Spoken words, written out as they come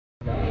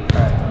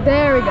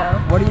There we go.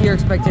 What are your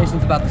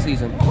expectations about the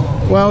season?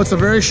 Well, it's a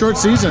very short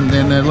season,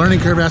 and the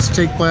learning curve has to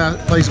take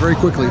place very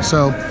quickly.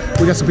 So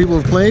we got some people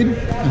who've played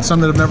and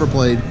some that have never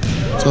played.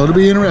 So it'll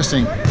be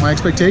interesting. My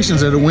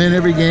expectations are to win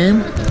every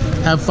game,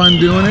 have fun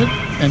doing it,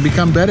 and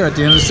become better at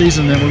the end of the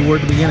season than we were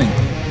at the beginning.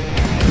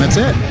 And that's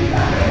it.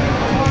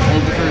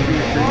 Thank you for your free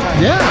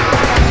time. Yeah.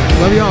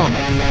 Love y'all.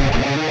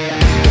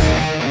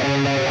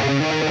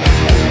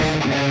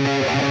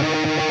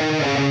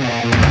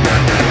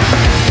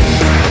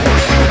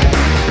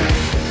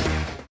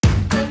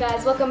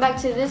 Welcome back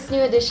to this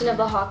new edition of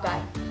the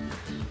Hawkeye.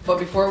 But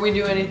before we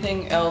do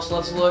anything else,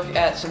 let's look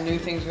at some new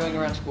things going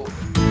around school.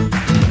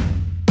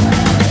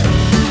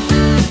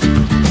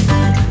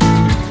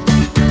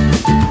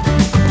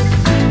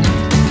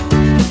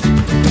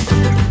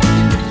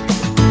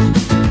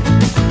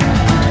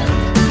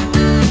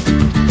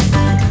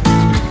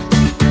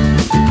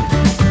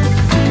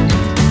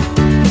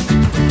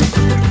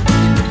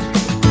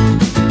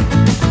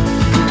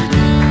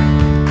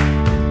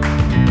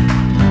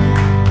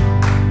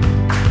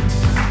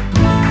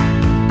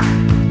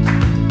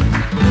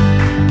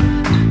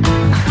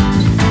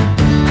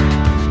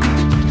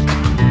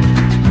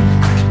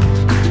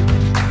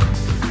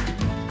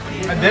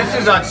 This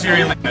is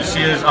Atsiri Lina. She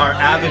is our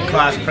Avid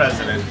class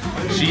president.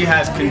 She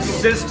has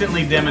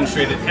consistently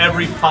demonstrated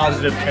every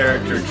positive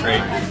character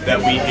trait that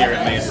we here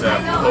at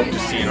Mesa hope to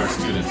see in our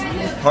students.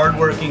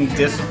 Hardworking,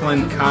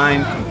 disciplined,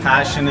 kind,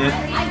 compassionate.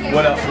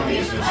 What else would we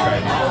use to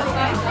describe her?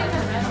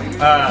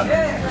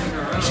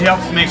 She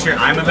helps to make sure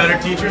I'm a better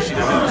teacher. She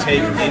doesn't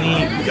take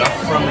any guff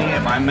from me.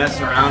 If I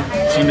mess around,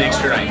 she makes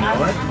sure I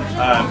know it.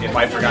 If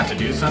I forgot to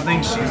do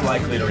something, she's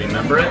likely to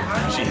remember it.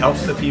 She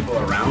helps the people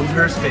around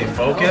her stay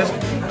focused.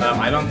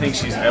 I don't think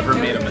she's ever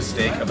made a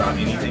mistake about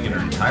anything in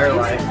her entire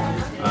life.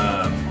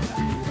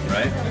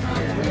 Right?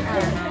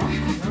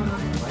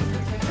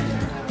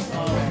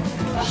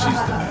 She's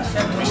the best.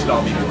 We should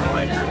all be more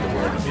like her. The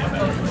world would be a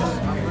better place.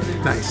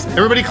 Nice.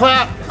 Everybody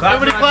clap. Clap.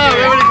 Everybody clap.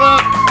 Everybody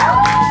clap.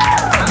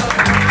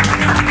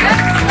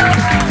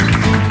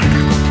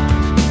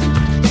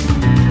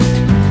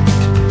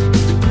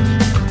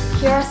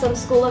 Here are some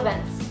school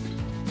events.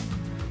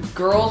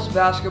 Girls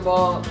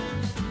basketball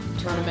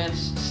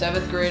tournaments,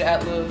 7th grade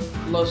at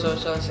Los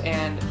Osos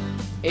and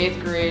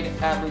 8th grade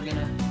at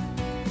Laguna.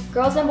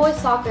 Girls and boys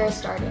soccer is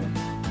starting.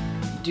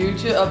 Due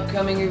to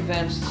upcoming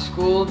events,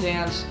 school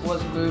dance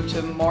was moved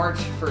to March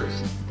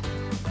 1st.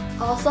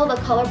 Also, the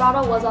color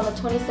battle was on the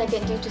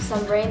 22nd due to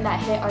some rain that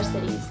hit our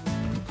cities.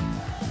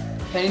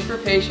 Pennies for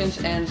Patience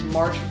ends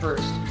March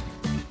 1st.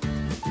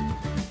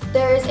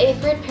 There is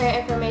 8th grade parent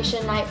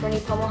information night for New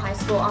Pomo High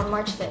School on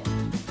March 5th.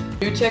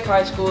 New Tech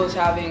High School is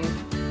having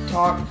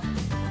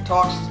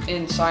talks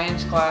in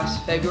science class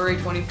February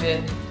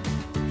 25th.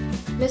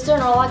 Mr.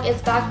 Norlock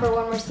is back for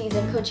one more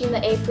season coaching the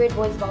 8th grade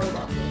boys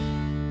volleyball team.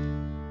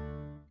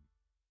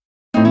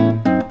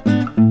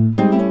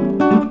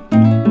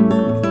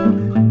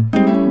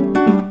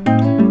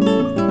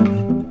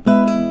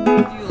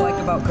 What do you like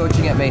about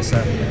coaching at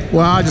Mesa?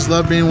 Well, I just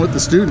love being with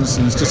the students,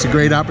 and it's just a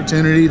great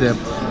opportunity to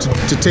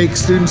take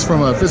students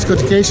from a physical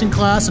education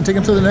class and take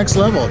them to the next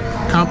level,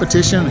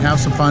 competition, and have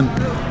some fun.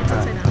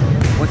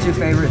 What's your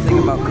favorite thing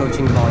about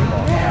coaching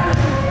volleyball?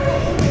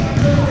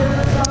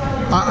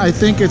 I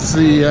think it's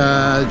the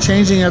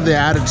changing of the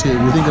attitude.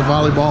 We think of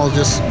volleyball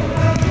just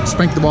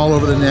spank the ball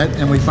over the net,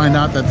 and we find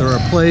out that there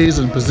are plays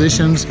and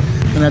positions,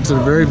 and that's a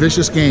very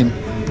vicious game.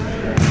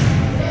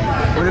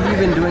 What have you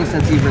been doing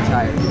since you've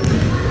retired?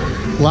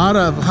 A lot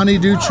of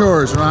honey-do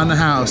chores around the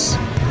house,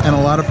 and a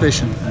lot of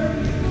fishing.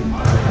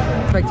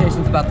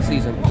 Expectations about the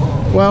season?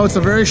 Well, it's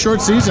a very short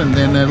season,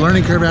 and the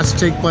learning curve has to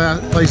take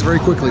place very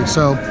quickly.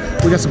 So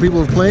we got some people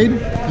who've played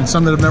and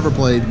some that have never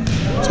played.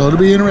 So it'll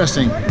be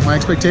interesting. My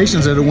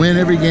expectations are to win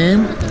every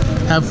game,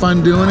 have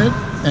fun doing it,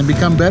 and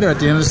become better at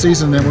the end of the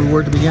season than we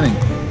were at the beginning.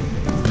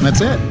 And that's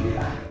it.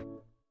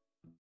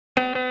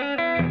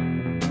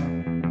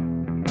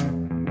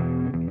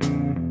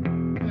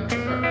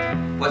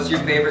 What's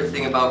your favorite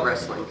thing about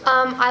wrestling?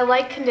 I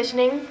like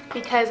conditioning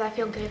because I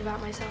feel good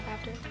about myself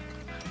after.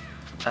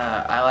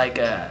 I like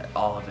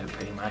all of it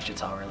pretty much.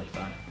 It's all really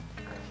fun.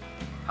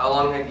 How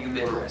long have you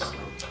been wrestling?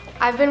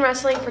 I've been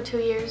wrestling for 2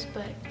 years,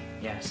 but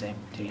Yeah, same.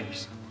 2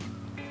 years.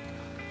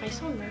 I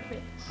so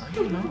nervous. I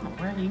don't know.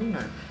 Why are you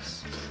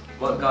nervous?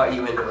 What got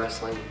you into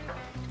wrestling?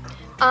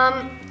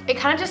 It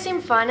kind of just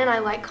seemed fun, and I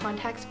like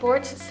contact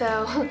sports,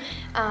 so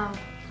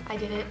I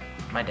did it.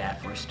 My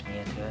dad forced me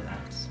into it.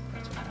 That's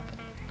what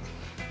happened.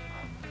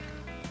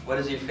 What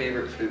is your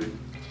favorite food?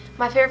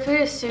 My favorite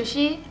food is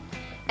sushi,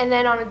 and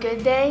then on a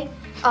good day,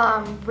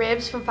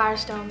 ribs from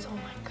Firestones. Oh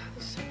my god,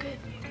 this is so good.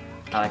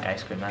 I like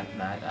ice cream. I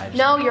just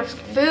No, like your ice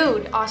cream.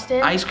 food,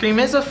 Austin. Ice cream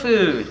is a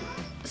food.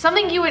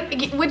 Something you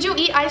would you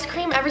eat ice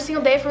cream every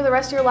single day for the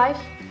rest of your life?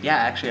 Yeah,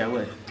 actually I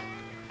would.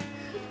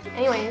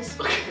 Anyways.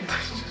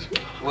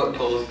 What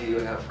goals do you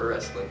have for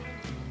wrestling?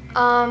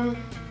 To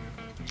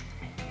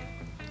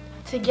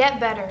get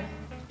better.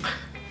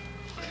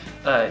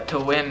 To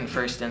win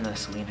first in the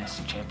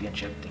Salinas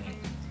Championship thingy.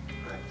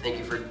 Thank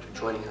you for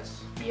joining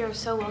us. You're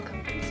so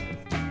welcome.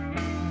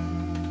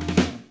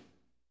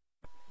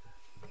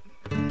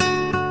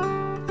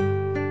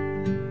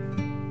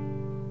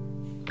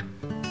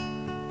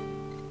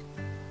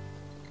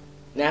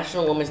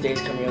 National Women's Day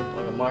is coming up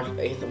on March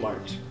 8th of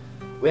March.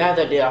 We have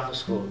that day off of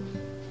school.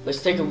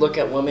 Let's take a look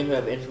at women who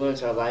have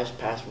influenced our lives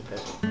past and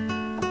present.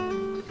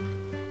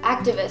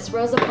 Activist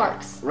Rosa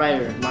Parks.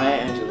 Writer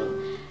Maya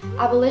Angelou.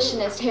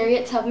 Abolitionist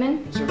Harriet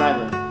Tubman.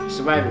 Survivor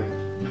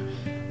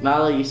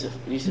Malala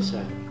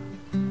Yousafzai.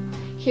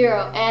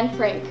 Hero Anne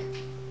Frank.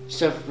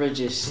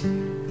 Suffragist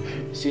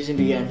Susan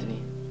B.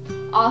 Anthony.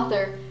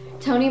 Author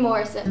Toni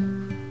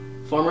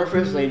Morrison. Former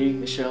First Lady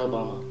Michelle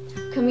Obama.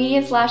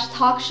 Comedian /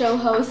 talk show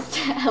host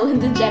Ellen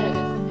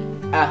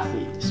DeGeneres.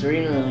 Athlete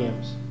Serena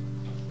Williams.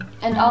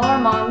 And all our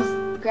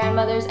moms,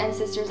 grandmothers, and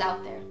sisters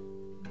out there.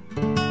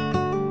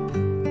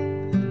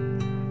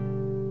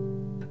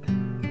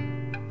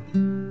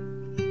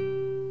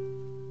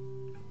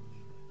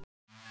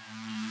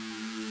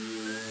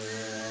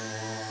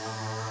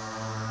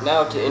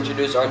 Now to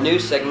introduce our new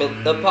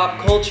segment, the Pop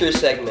Culture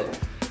segment.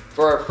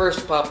 For our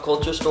first pop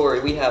culture story,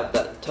 we have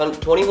that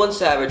 21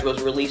 Savage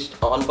was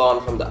released on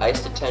bond from the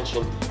ICE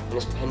detention and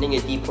is pending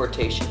a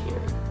deportation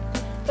hearing.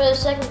 For the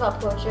second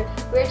pop culture,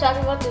 we are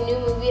talking about the new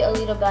movie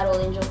Alita Battle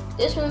Angel.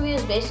 This movie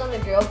is based on a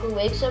girl who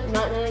wakes up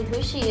not knowing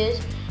who she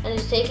is and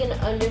is taken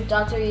under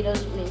Dr.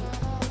 Ito's wing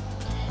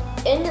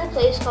in a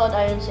place called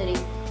Iron City.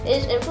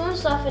 It is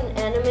influenced off an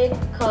anime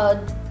called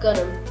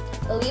Gundam.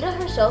 Alita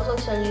herself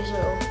looks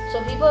unusual,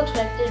 so people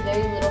expected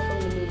very little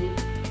from the movie.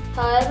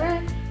 However,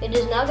 it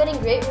is now getting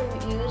great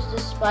reviews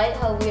despite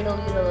how weird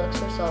Alita looks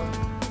herself.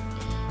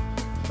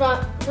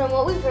 From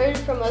what we've heard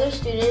from other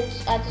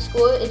students at the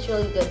school, it's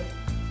really good.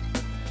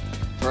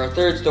 For our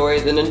third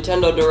story, the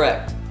Nintendo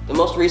Direct. The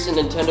most recent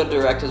Nintendo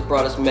Direct has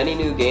brought us many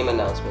new game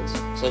announcements,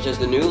 such as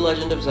the new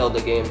Legend of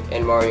Zelda game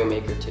and Mario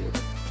Maker 2.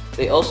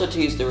 They also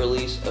teased the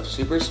release of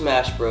Super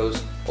Smash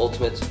Bros.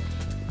 Ultimate's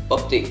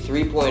Update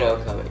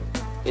 3.0 coming.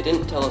 They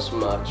didn't tell us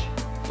much,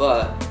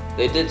 but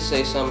they did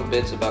say some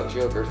bits about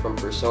Joker from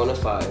Persona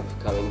 5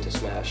 coming to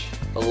Smash,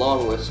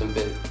 along with some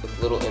bit with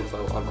little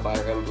info on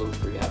Fire Emblem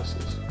Three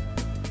Houses.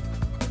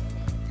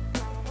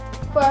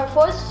 For our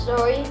fourth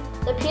story,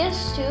 the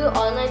PS2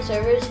 online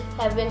servers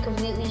have been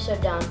completely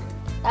shut down.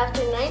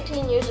 After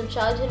 19 years of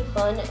childhood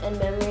fun and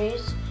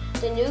memories,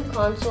 the new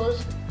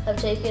consoles have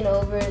taken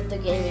over the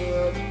gaming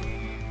world.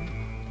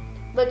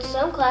 But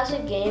some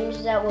classic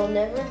games that will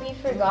never be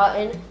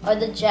forgotten are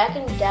the Jak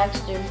and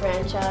Daxter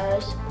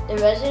franchise, the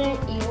Resident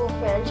Evil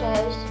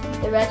franchise,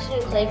 the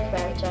Ratchet & Clank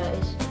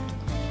franchise,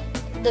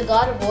 the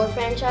God of War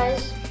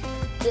franchise,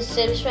 the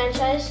Sims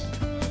franchise,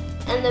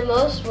 and the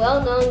most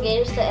well-known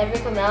games to ever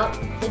come out,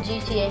 the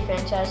GTA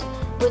franchise,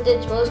 with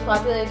its most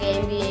popular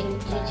game being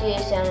GTA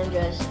San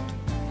Andreas.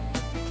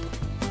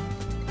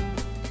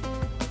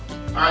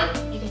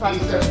 Alright. You can pause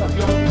the first one.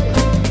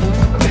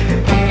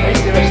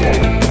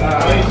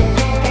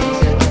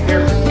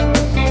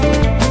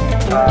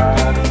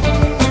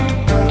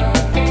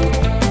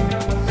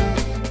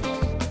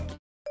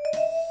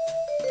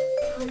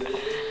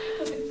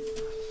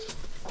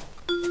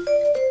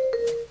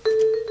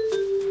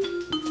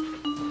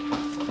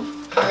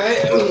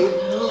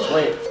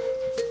 Wait,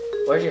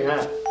 where's your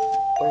hat?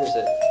 Where is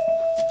it?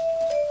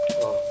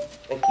 Oh,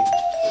 thank you.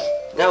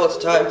 Now it's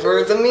time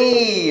for the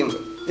meme!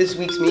 This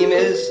week's meme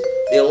is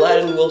the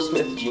Aladdin Will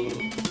Smith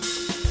genie.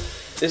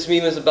 This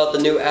meme is about the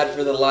new ad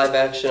for the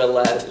live-action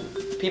Aladdin.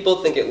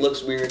 People think it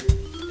looks weird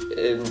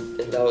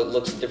and how it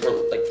looks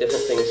different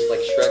things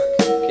like Shrek,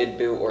 Kid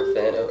Buu, or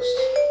Thanos.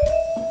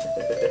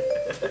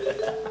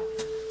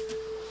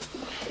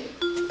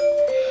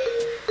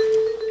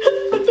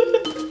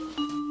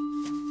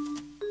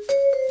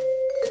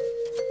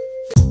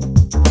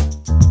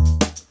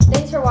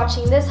 Thanks for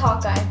watching this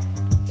Hawkeye.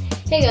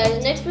 Hey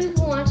guys, next week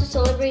we want to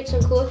celebrate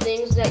some cool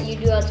things that you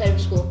do outside of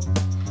school.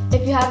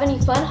 If you have any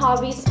fun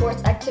hobbies,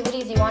 sports,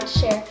 activities you want to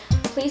share,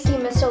 please see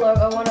Mr.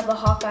 Logo, one of the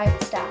Hawkeye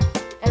staff.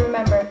 And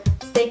remember,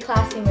 stay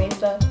classy,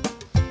 Mesa.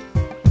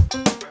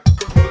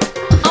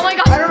 Oh my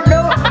gosh! I don't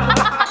know.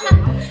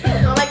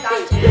 Oh my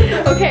gosh.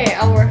 Okay,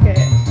 I'll work it.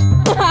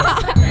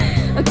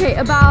 Okay,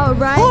 about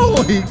right.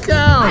 Holy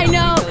cow! I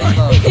know.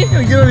 I'm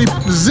gonna get any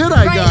zit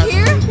I got. Right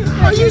here?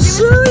 Are you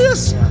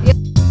serious? Yeah.